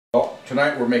Well,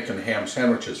 tonight we're making ham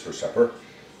sandwiches for supper.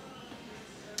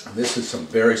 This is some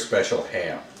very special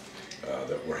ham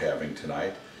that we're having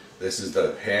tonight. This is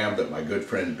the ham that my good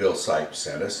friend Bill Sipes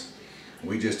sent us.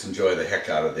 We just enjoy the heck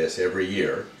out of this every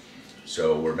year.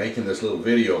 So we're making this little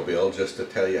video, Bill, just to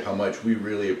tell you how much we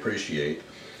really appreciate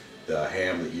the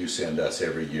ham that you send us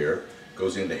every year. It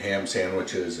goes into ham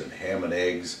sandwiches and ham and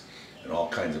eggs and all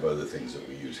kinds of other things that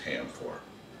we use ham for.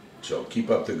 So keep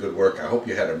up the good work. I hope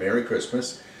you had a Merry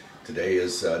Christmas. Today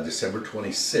is December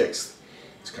 26th.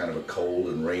 It's kind of a cold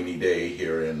and rainy day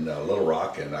here in Little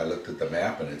Rock, and I looked at the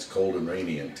map and it's cold and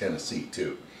rainy in Tennessee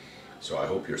too. So I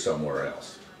hope you're somewhere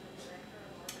else.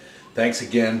 Thanks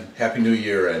again. Happy New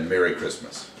Year and Merry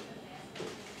Christmas.